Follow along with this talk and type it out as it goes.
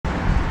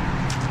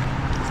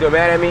still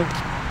mad at me?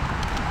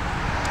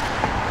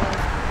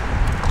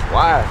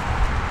 Why?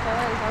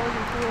 Because that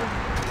wasn't cool.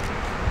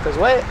 Cause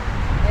what?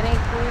 It ain't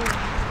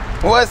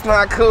cool. What's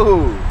not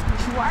cool?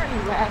 Why are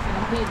you laughing?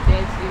 I'm being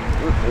dead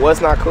serious.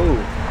 What's not cool?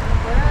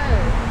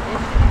 Bruh,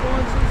 it's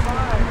going too far.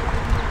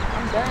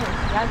 I'm done.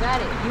 Y'all got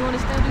it. You want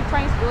to still do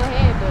pranks? Go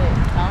ahead, but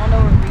I don't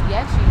know what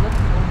reaction you're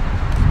looking for.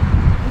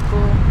 I'm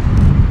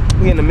cool.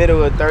 We in the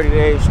middle of 30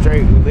 days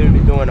straight. We're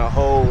literally doing a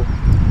whole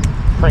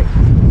prank.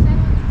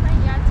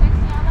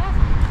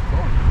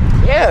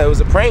 Yeah, it was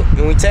a prank,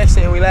 and we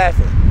texted and we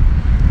laughing.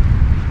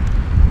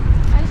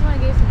 I just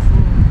want to get some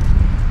food.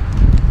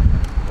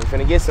 We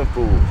finna get some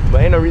food,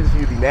 but ain't no reason for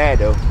you to be mad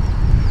though.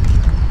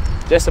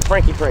 Just a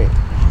pranky prank.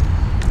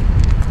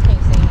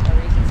 Can't say ain't no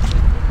reason for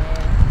you to be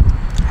mad.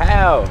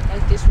 How?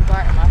 That's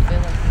disregarding my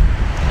feelings.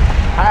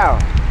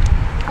 How?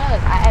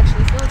 Because I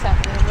actually feel the type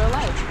of way in real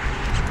life.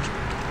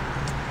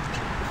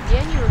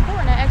 Yeah, you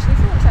recording, I actually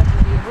feel the type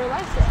of way in real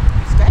life. So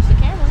scratch the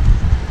camera.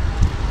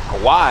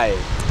 Why?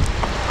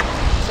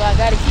 So I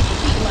gotta keep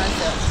repeating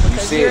myself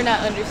because you're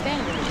not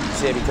understanding me. You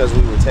said because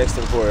we were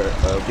texting for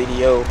a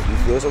video, you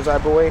feel some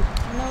type of way?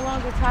 I'm no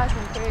longer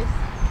talking, Chris.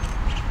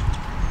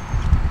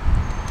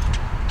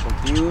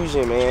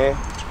 Confusion, man.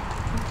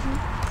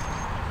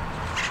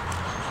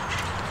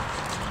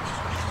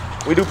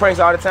 We do pranks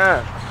all the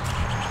time.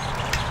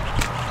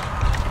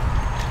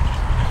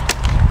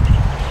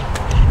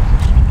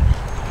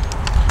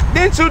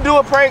 Didn't you do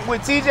a prank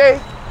with TJ?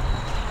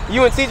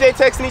 You and TJ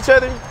texting each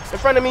other in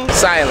front of me?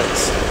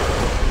 Silence.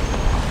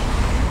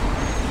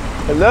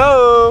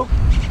 Hello?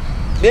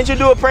 Didn't you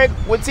do a prank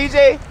with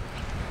TJ?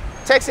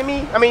 Texting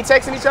me?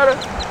 Texting each other?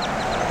 He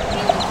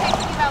was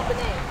texting me about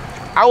Benet.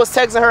 I was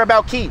texting her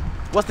about Key.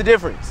 What's the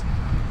difference?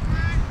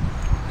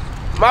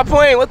 My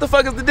point, what the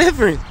fuck is the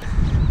difference?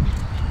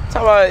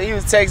 Talking about he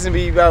was texting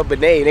me about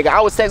Benet, nigga. I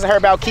was texting her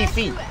about Key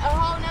feet. A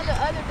whole nother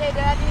other day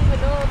that I didn't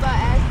even know about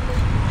asking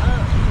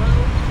up,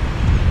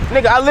 bro.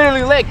 Nigga, I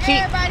literally let Key.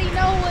 Everybody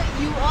know what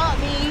you up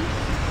me.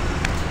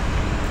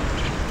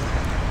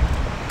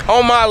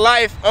 On my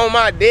life, on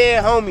my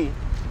dead homie,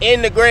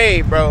 in the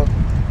grave, bro.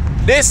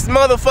 This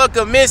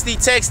motherfucker Misty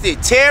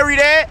texted Terry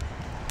that.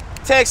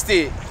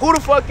 Texted. Who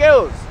the fuck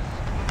else?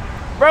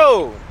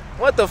 Bro,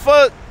 what the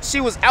fuck? She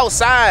was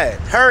outside.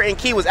 Her and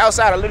Key was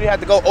outside. I literally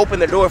had to go open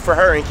the door for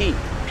her and Key.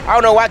 I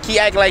don't know why Key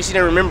acting like she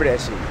didn't remember that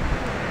shit.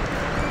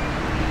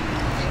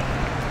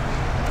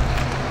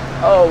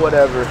 Oh,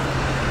 whatever.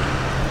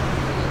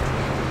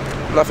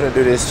 I'm not gonna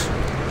do this.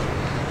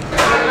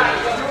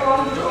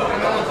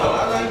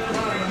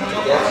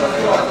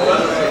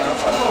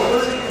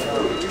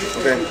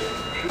 Okay.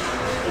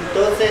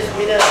 Entonces,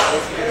 mira.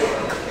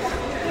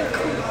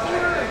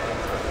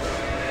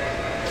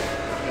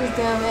 This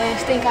dumb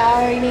ass think I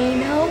already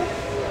know?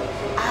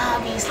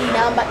 Obviously,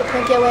 now I'm about to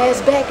prank your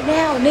ass back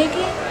now,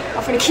 nigga.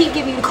 I'm finna keep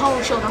giving you the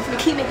cold shoulder. I'm finna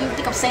keep making you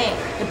think I'm sad,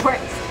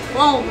 depressed,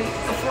 lonely,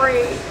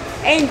 afraid,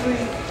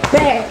 angry,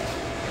 bad.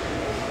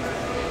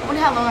 I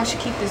wonder how long I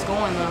should keep this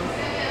going, though.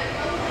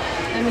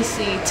 Let me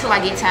see, till I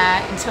get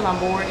tired, until I'm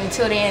bored,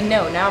 until then,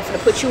 no. Now I'm finna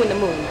put you in the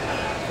mood,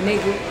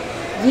 nigga.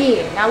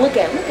 Yeah, now look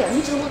at him, he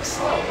just looks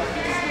slow.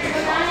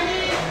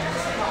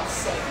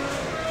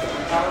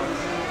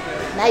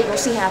 Now you gonna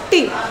see how I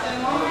feel.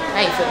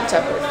 Now you feeling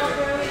tougher.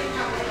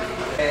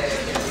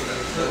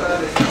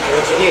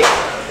 What you get?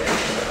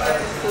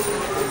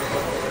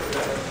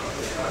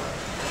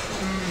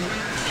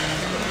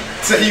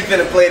 So you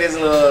finna play this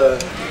little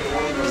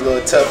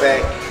tough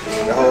act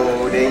the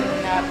whole day?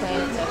 I'm not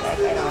playing the tough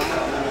act at all.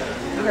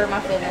 You hurt my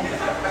feelings.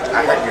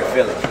 I hurt your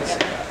feelings.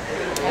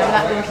 And I'm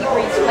not gonna keep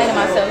re-explaining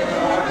myself.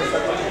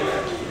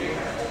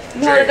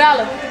 You want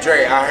 $1?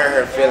 Dre, I hurt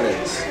her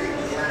feelings.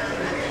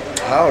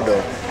 How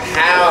though?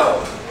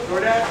 How?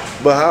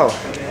 But how?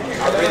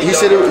 He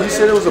said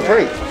it was a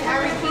prank. I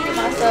repeated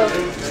myself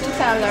 2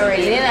 times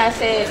already. Then I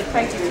said the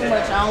prank is too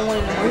much. I don't want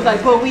it no more. He's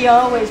like, but we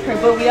always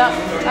prank, but we all.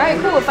 Alright,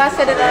 cool. If I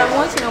said that I don't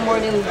want you no more,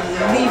 then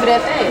leave it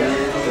at that.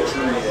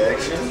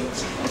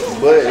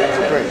 But it was a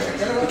prank.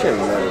 You can't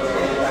be mad at it.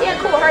 Yeah,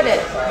 cool. Heard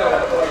that.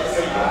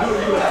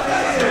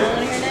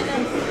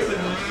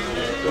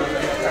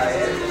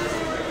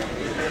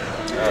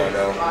 I don't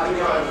know.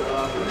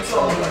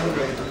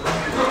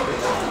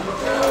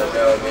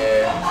 No,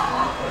 man.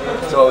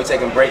 So are we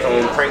taking a break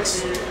on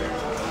pranks?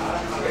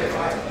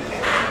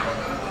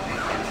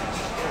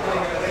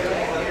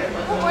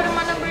 Order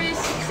my number is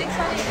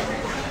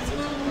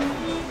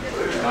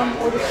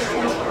 600. Order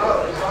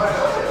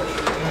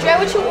 600. Dre,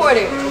 what you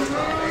ordered?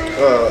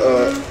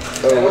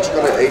 What you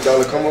got, an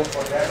 $8 combo? $8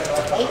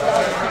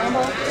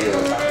 combo?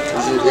 Yeah. I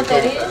don't know what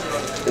that is.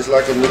 It's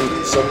like something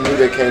new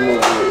that came over.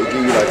 It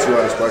give you like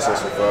 200 spices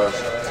for fries.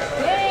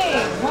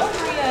 Dang,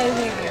 hungry ass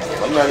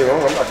nigga. I'm not even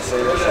hungry. I'm about to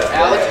say that shit.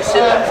 Alex, you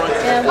sit up front.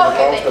 If I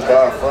was to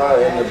buy a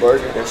fry and the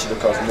burger, that should have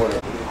cost more than.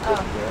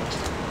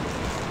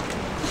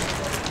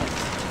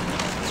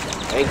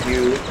 Thank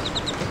you.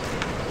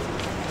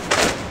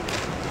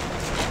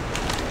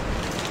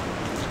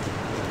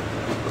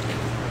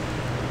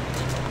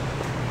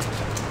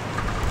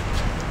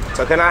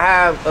 So can I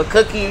have a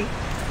cookie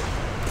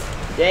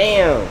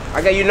Damn.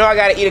 You know I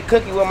gotta eat a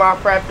cookie with my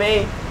frappe.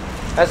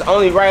 That's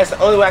only right. That's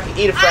the only way I can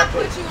eat a frappe.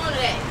 I'll put you on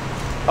that.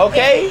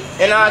 Okay?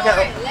 And I can.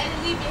 Let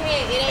it leave your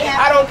head. It ain't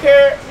I don't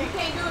care. You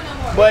can't do it no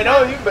more. But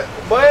no,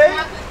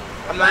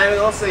 I'm not even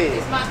gonna say it.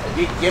 It's my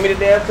cookie. Give me the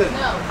damn cookie.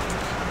 No.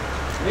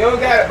 You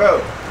don't got it, bro.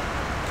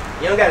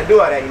 You don't gotta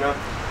do all that, you know.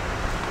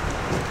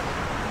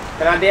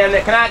 Can I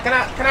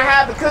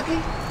have the cookie?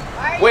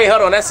 Wait,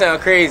 hold on, that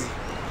sounds crazy.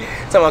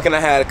 Tell me, can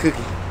I have the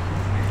cookie?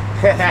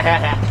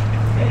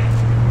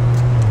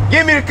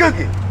 Give me the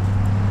cookie.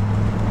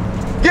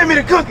 Give me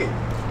the cookie.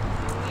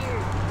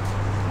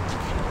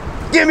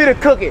 Give me the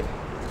cookie.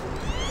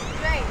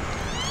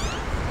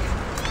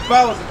 If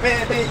I was a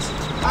bad bitch,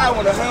 I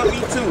wanna hug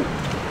me too.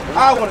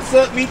 I wanna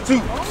suck me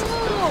too.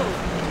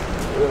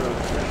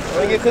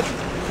 Wanna get a cookie?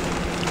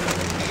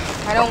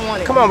 I don't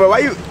want it. Come on, bro. Why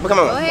you doing all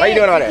that? Why you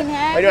doing all that? Can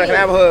I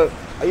have a hug?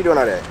 Why you doing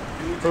all that?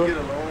 Can we just get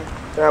along?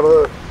 Can I have a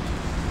hug?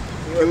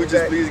 Can we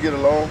just please get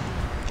along?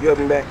 You hug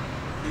me back.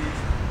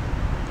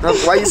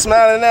 Why you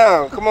smiling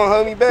now? Come on,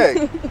 hug me back.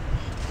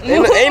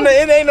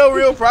 It ain't no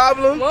real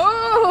problem.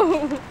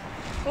 Move.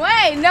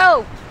 Wait,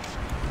 no.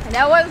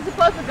 That wasn't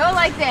supposed to go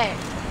like that.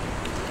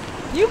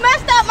 You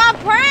messed up my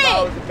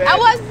prank. I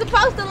wasn't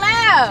supposed to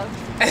laugh.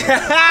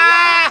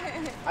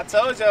 I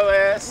told your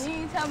ass. You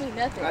didn't tell me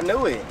nothing. I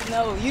knew it.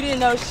 No, you didn't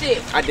know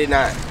shit. I did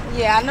not.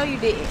 Yeah, I know you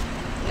didn't.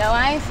 No,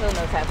 I ain't feel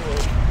no type of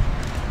way.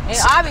 And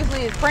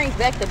obviously it's pranks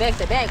back to back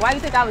to back. Why do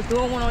you think I was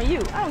doing one on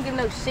you? I don't give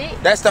no shit.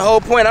 That's the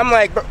whole point. I'm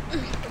like, bro.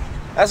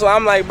 That's why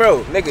I'm like,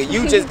 bro, nigga,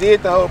 you just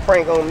did the whole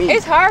prank on me.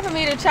 It's hard for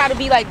me to try to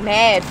be like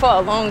mad for a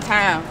long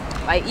time.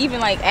 Like even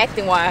like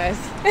acting wise.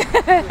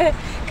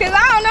 Cause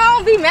I don't know, I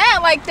don't be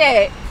mad like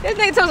that. This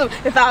nigga told him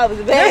if I was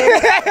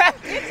bad.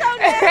 Get your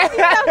nasty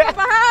stuff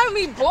behind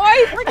me,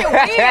 boy. Freaking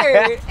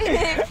weird.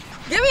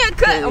 Give me a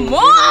cut.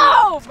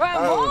 Move,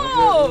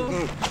 bro.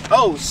 Move.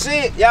 Oh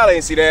shit. Y'all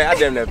ain't see that. I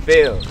damn near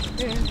failed.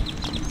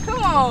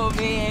 Come on,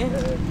 man.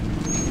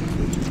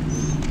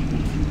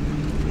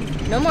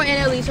 No more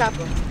NLE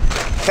chopper.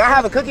 Can I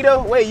have a cookie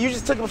though? Wait, you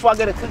just took it before I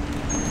got a cookie.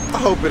 I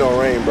hope it don't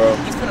rain, bro.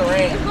 It's gonna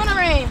rain. It's gonna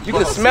rain. You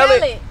can smell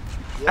it.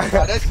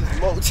 Yeah, that's just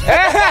mulch.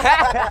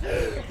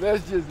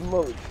 That's just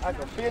mulch. I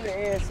can feel it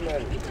and smell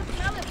it. You can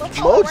smell it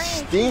before Mulch it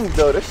rains. stinks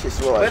though. That shit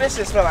smell like. But this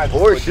shit smell like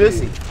horse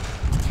pussy. shit.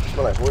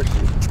 Smell like horse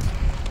shit.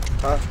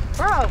 Huh?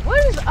 Bro, what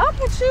is up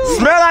with you?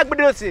 Smell like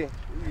pussy.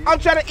 I'm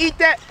trying to eat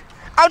that.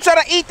 I'm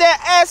trying to eat that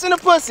ass in the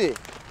pussy.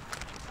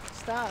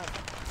 Stop.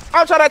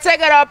 I'm trying to take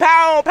it a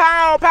pound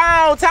town.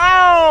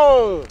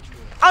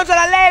 I'm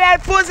trying to lay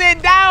that pussy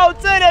down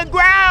to the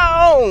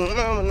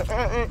ground.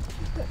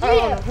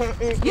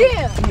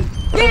 Yeah.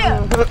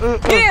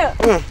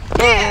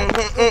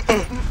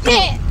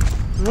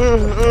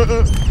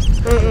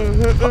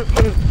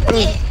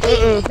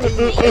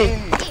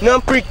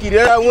 Nothing freaky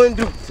that I wouldn't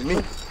do to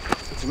me.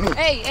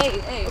 Hey.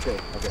 Okay.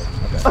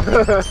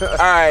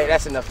 Alright,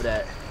 that's enough of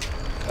that.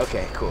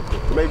 Okay, cool.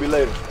 Maybe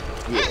later.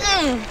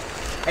 Yeah.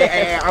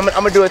 Hey, I'm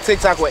gonna do a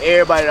TikTok with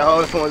everybody that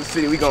holds from the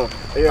city. I'm gonna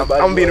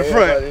be in the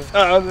front.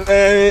 How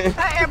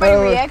everybody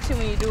reaction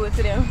when you do it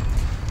to them?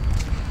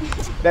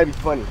 That'd be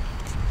funny.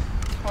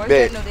 Or Bet.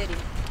 is that no daddy?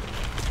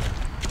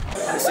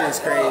 This shit is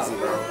crazy,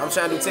 bro. I'm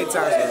trying to do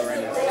TikToks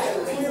right now.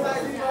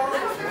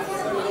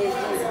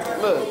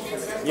 Look,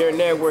 your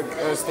network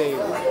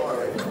unstable.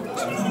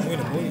 We're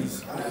the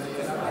movies.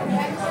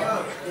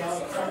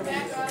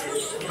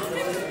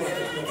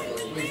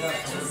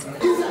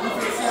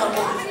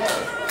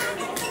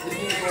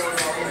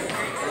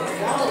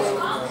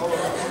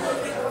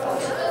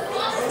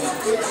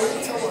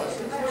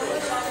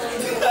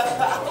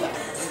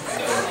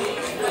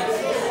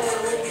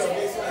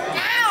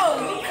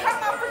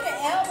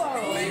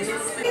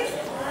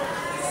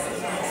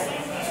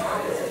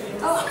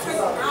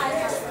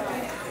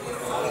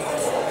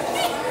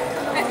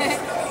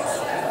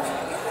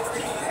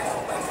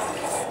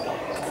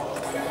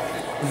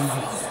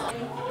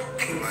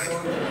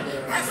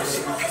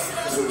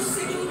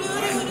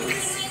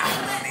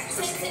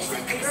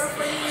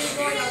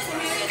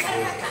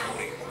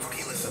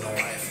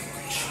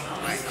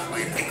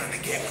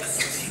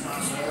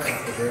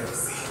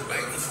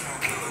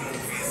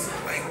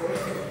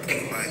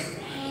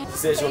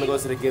 Said she wanna go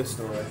to the gift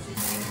store. I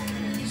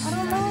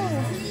don't know.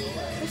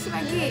 What should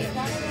I get? I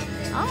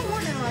don't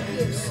want none of my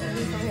kids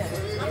from here.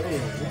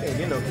 You can't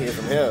get no kid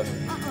from here.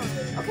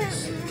 Okay. I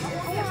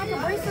want like a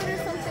bracelet or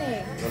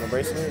something. You want a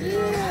bracelet?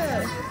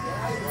 Yeah.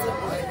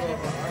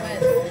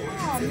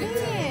 Oh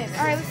man.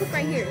 Alright, let's look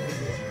right here.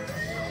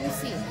 Let me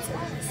see.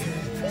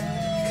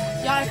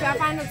 Y'all, if y'all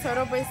find a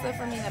turtle bracelet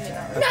for me, let me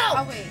know. No!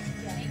 Oh wait.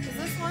 Is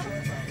this one?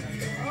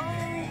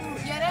 Oh,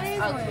 yeah, that is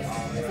one.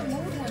 It's a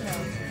mood one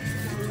though.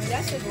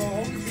 That should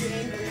go.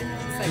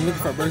 You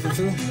looking for a bracelet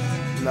too?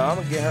 No, I'm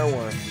gonna get her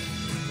one.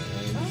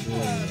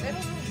 Yeah.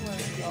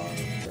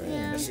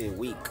 That shit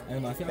weak.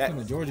 And I think I come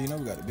to Georgia, you know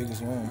we got the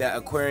biggest one. That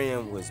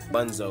aquarium was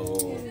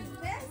bunzo.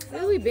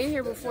 We've been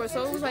here before,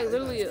 so it was like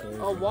literally a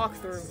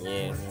walkthrough.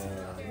 Yeah.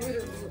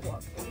 Literally a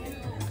walkthrough.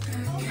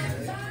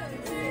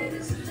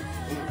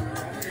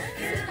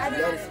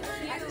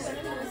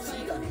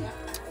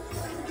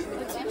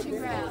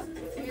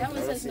 That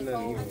one says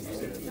Nicole.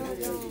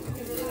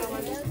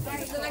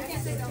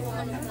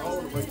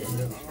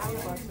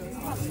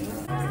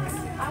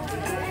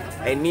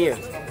 Hey Nia.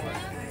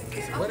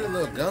 What a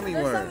little gummy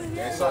worm.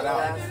 That's sold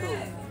out. I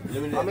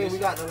mean, we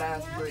got the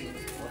last 3.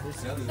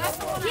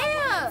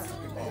 Yeah.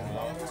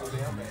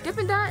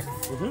 Dippin' Dots.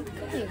 Cookie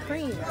and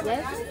cream.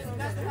 Yes.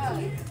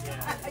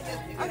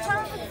 I'm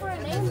trying to look for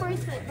a name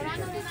bracelet, but I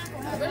know they're not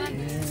gonna have it.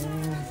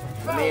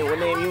 Man, what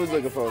name you was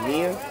looking for?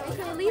 Nia? They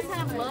could at least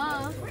have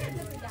love.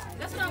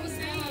 That's what I was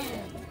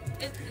saying.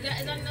 Is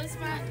that another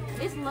spot?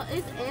 It's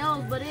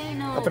L's, but it ain't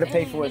no. I'm gonna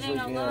pay for it it so ain't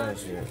you no can love.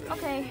 shit.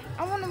 Okay,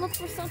 I want to look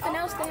for something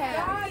else to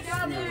have.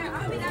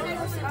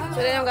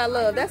 So they don't got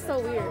love. That's so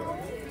weird.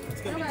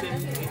 Hey,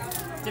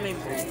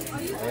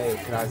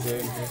 can I say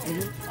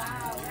anything?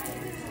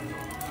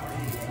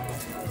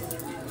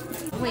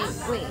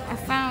 Wait. I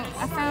found.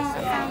 I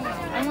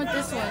want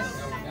this one.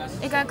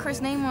 It got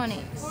Chris' name on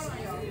it.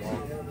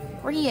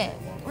 Where he at?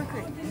 Where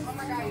Chris?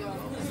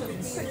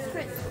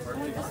 Chris.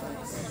 I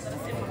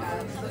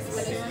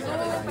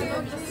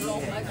want this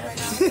one.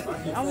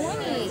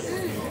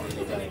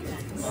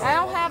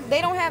 I want it.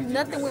 They don't have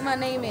nothing with my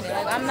name in it.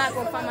 Like, I'm not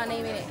gonna find my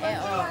name in it at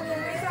all.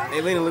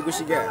 Hey Lena, look what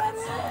she got. I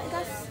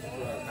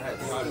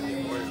want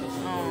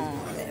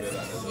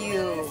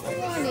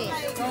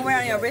it. Don't wear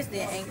on your wrist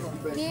and ankle.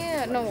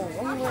 Yeah, no,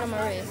 I'm gonna wear it on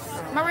my wrist.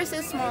 My wrist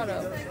is small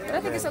though, but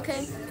I think it's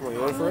okay. Come on, you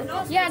want it for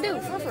real? Yeah, I do.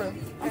 For real.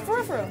 I'm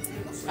for real.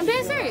 I'm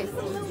dead serious.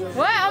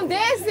 What? I'm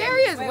dead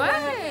serious. What?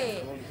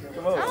 I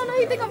don't know.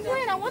 You think I'm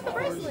playing? I want the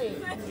bracelet.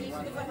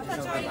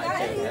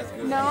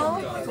 No,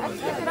 I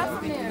just picked it up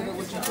from there.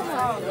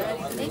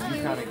 Thank you.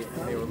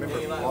 Hey, remember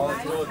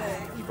pause?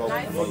 You both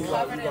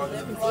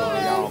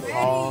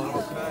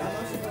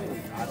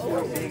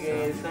Big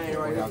ass thing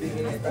right here.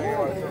 Big ass thing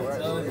right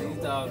here. You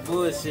thought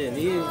bullshit,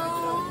 nigga.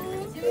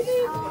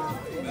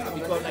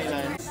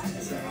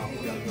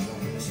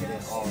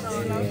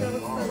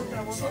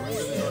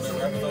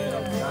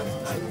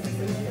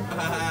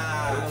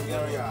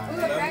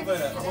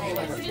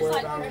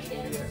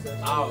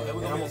 Oh, and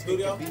we gonna be in the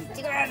studio?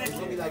 It's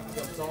gonna be like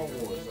some song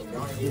wars. So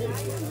y'all ain't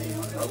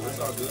Oh, it's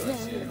all good.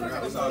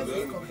 It's all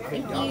good.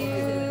 Thank you.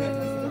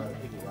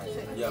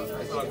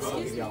 Yeah, it's all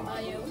good.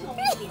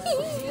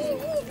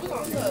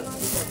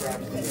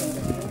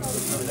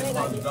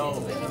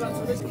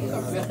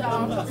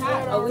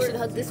 Oh, we should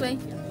hug this way.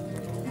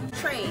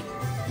 Trade.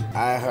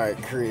 I heart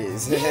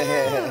Chris. Mom.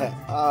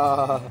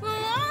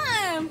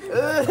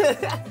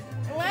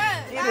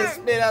 What? He just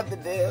spit out the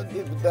damn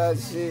Dippin'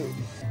 Dots shit.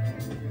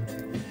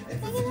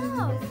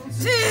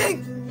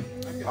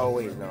 Oh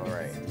wait, no,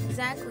 right.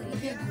 Exactly. You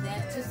can't do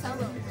that. Just tell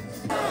them.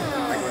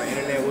 Like on the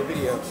internet with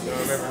videos, you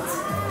don't remember?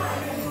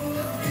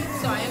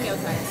 So I am your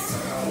type.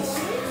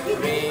 I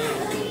mean,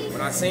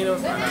 when I seen him,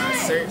 when I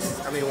searched,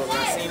 when I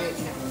seen it,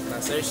 when I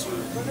searched you, I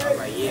was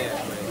like, yeah,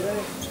 but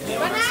then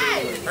when I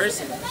seen it in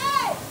person, I'm like,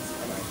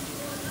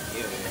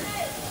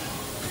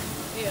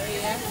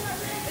 Yeah.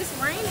 It's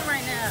raining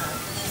right now.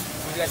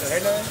 you got your hair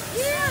done?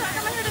 Yeah, I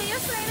got my hair done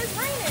yesterday and it's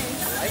raining.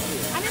 I like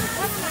it. I didn't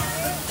cover my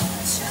hair.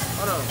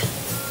 Hold on.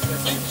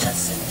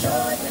 Just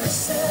enjoy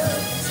yourself.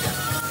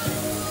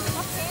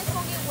 My pants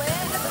gonna get wet.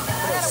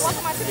 I gotta walk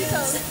on my tippy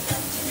toes.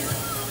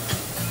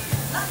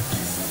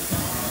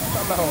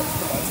 Come on,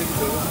 tippy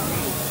toes.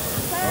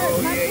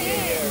 My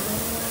pants.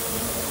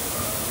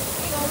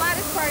 Ain't gonna lie,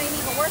 this part ain't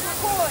even worth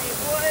recording,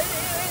 boy.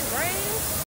 It's raining.